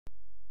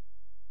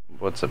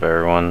What's up,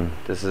 everyone?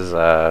 This is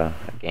a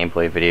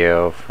gameplay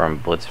video from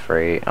Blitz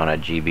on a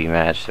GB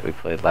match that we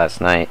played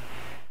last night.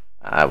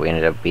 We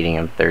ended up beating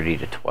him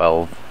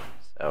 30-12,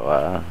 so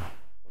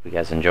hope you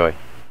guys enjoy.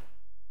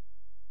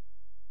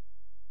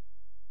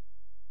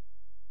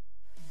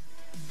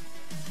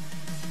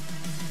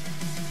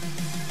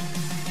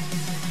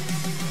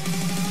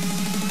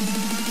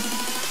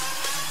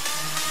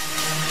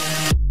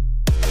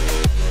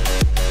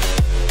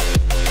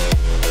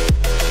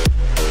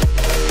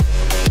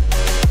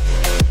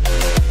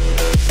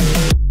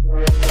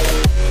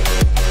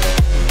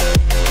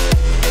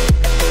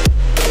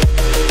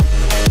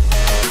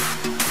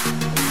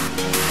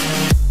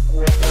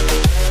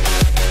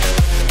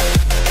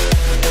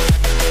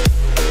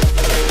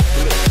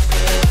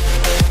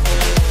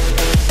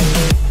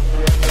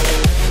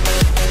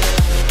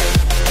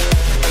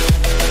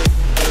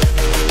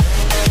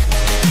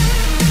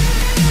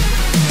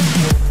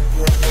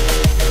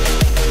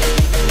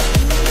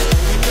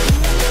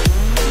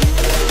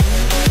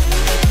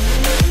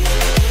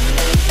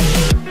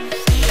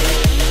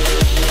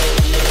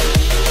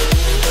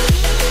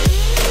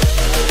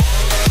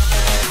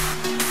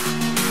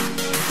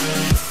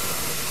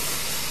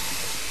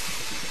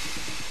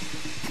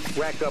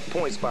 Rack up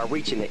points by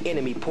reaching the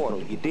enemy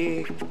portal, you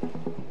dig?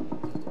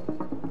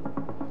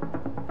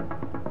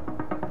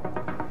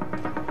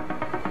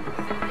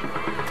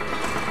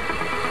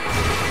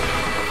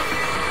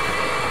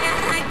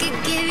 I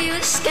could give you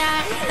a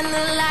sky and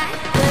the light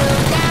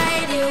will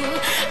guide you.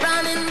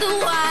 Running the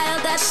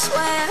wild, I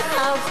swear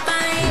I'll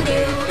find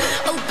you.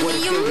 Open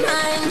your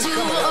mind to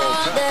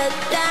all that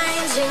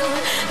binds you.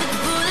 Look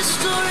for the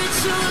story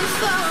to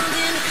unfold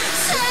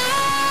inside.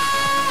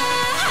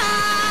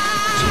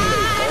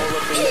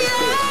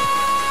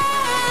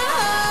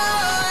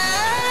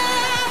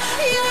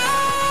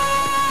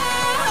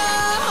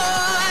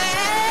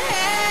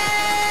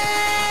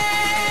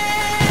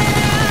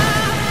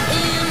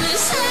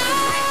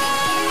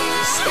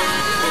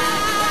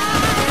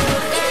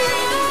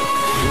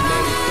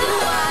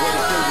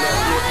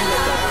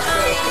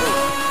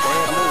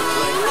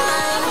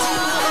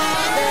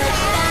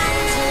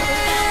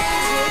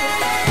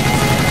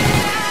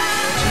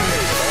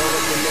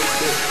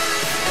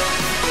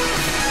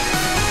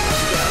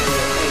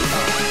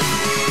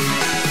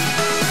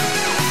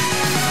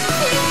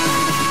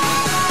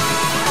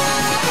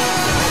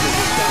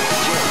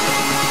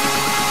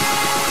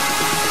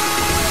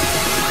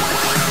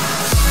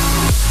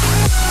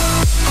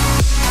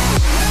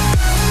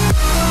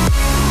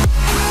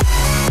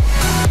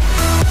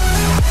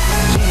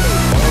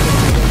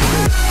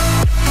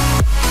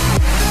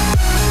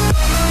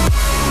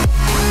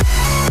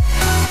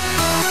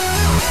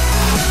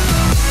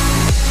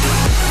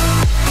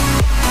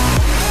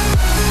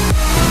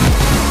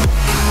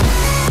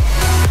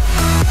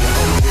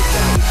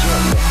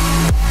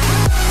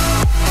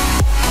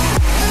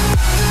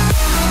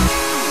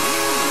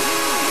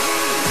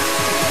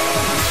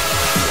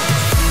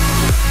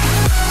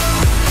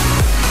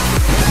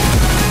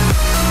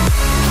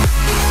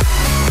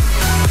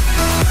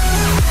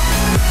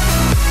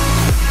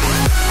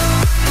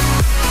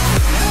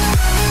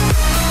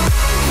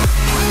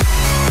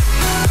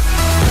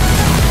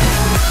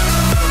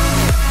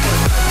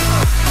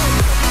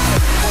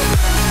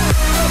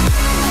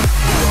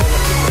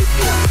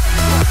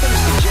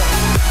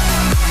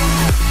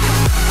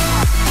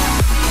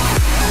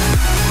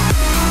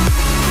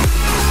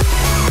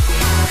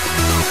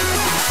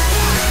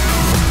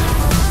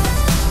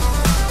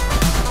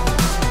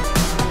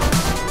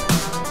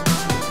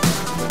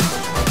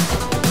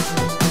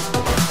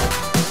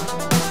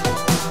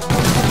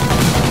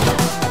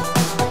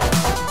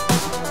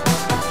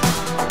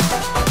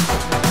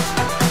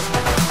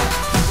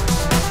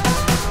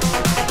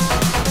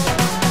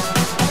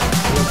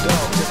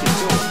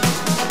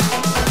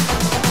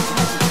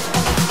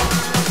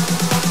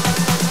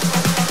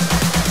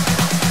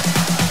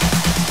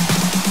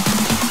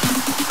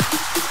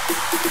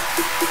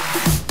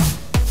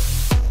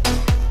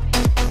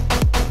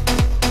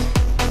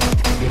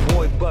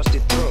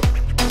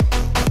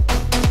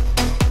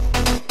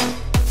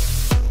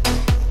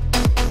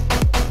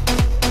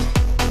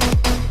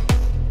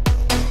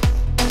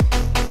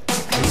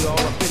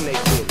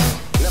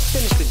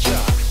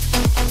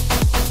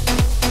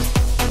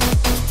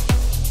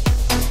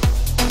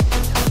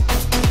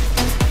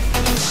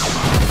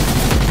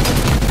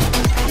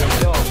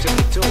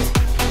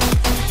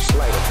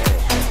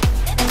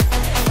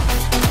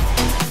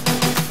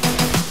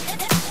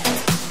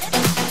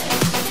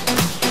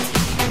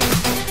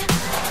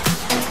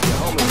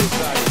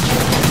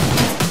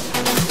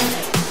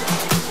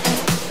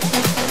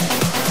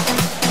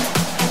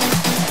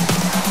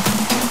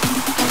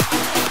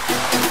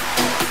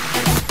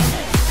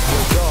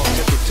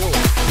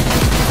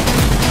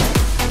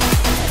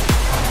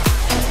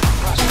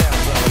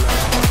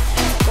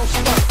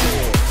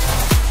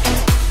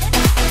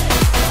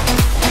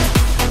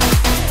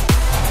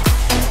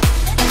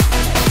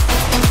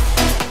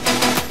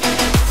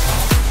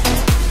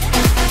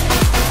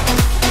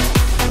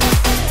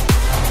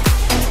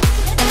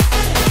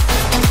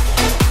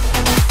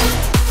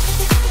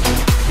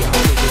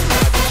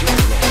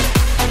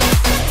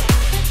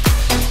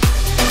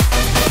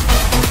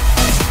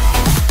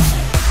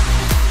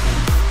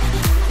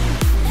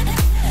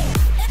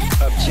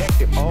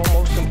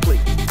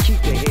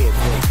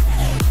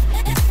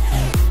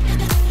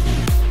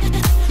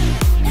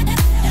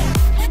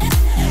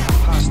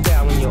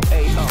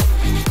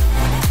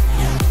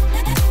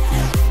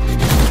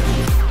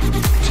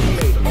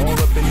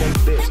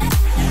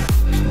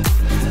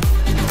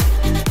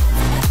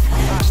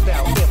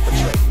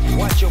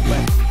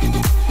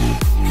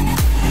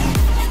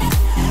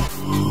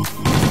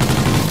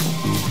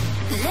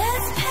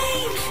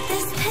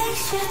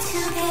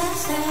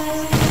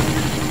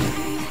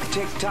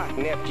 tight,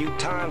 nephew.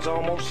 Time's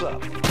almost up.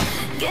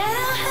 Get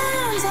our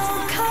hands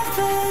all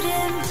covered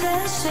in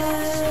pleasure.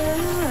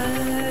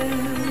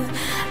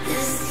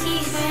 The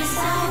secret's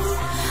out.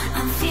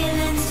 I'm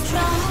feeling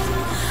strong.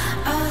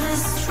 All the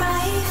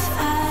strife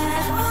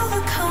I've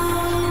overcome.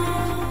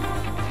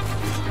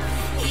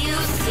 You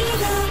see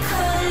the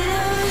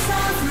colors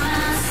of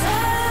my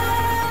soul.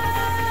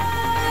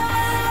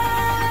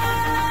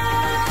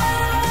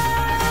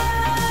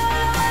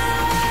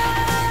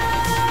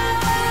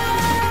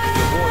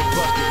 Your boy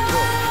busted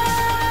through.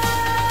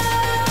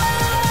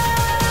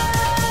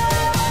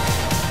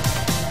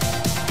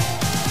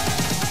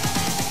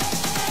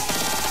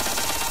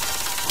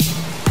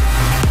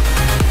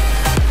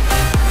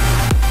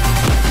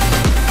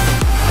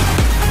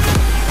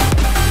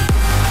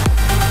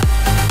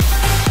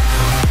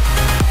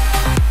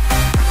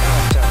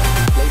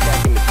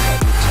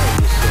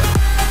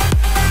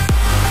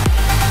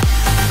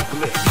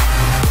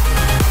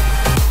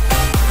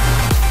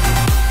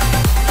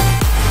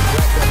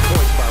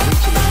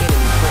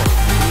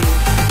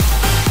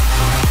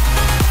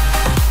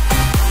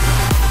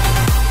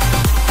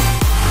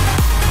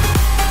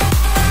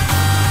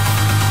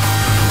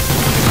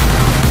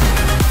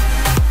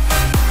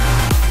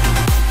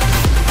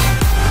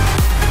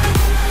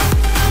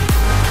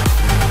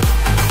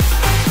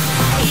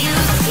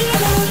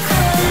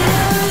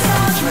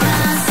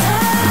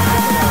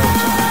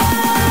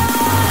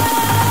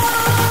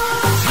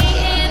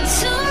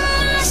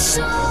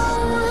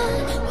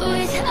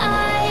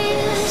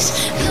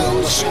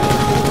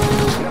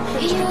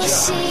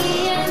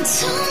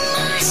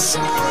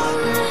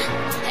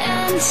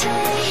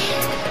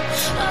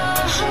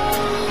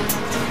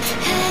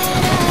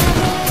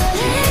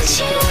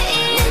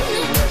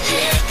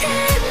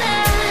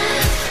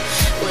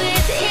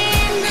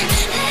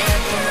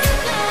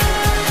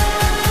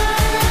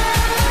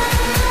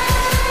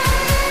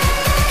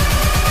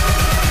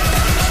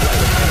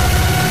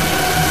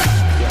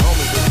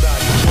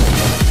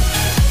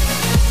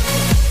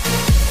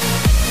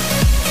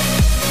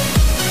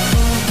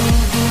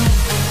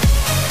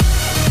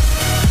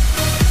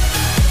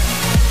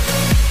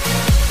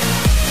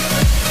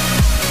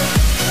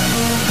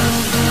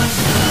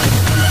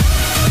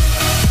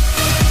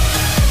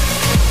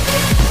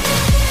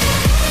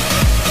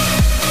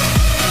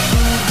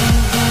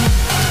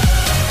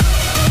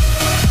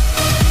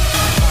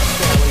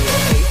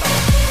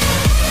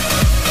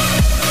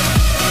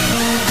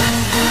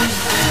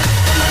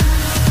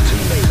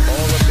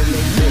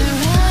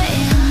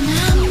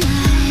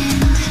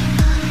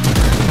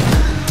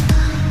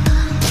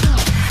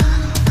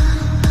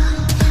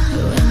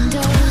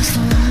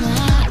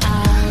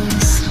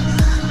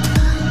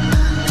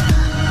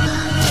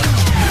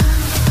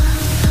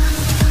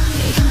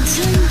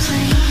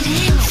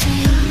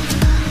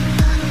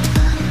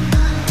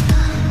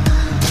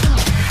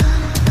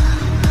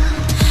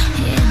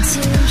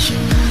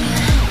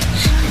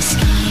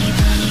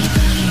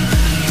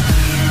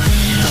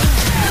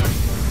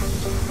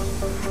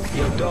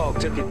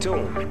 Took it to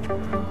him.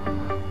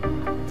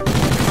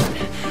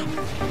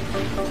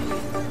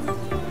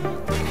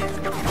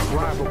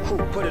 Rival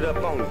crew, put it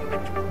up on you.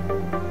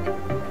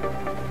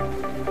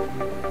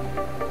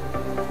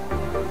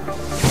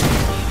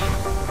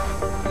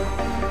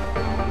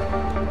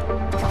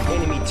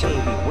 Enemy team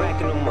be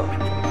racking them up.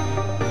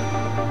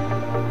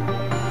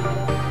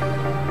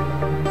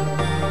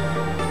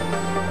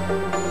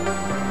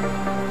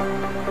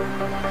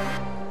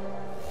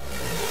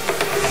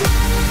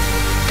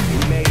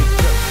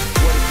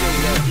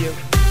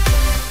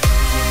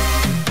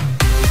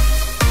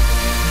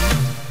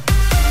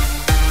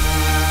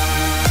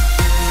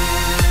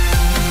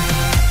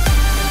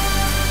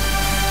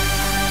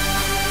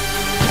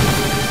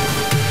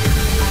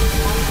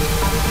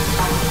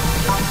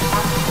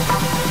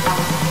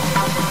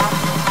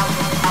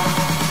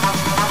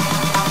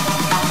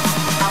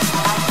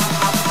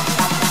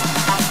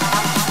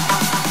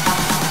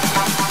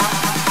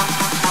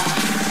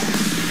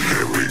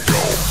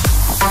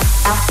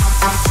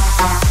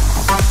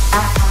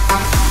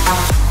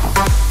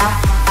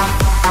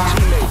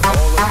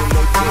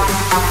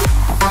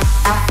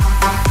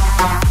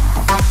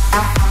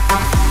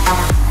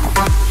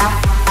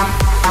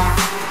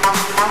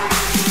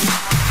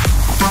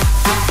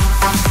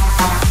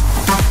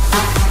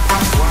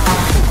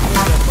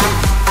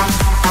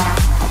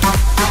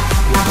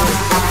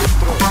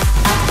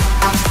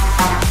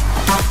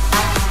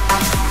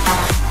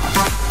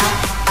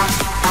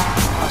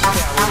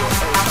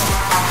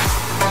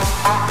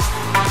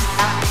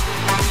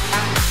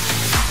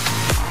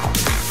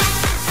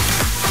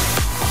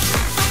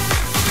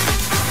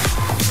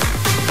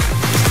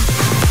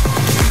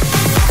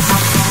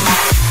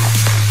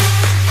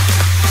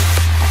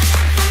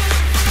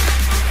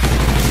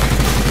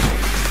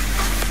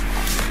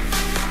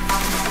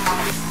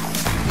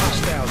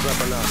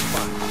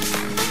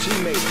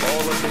 Teammates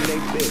all up in they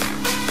bed.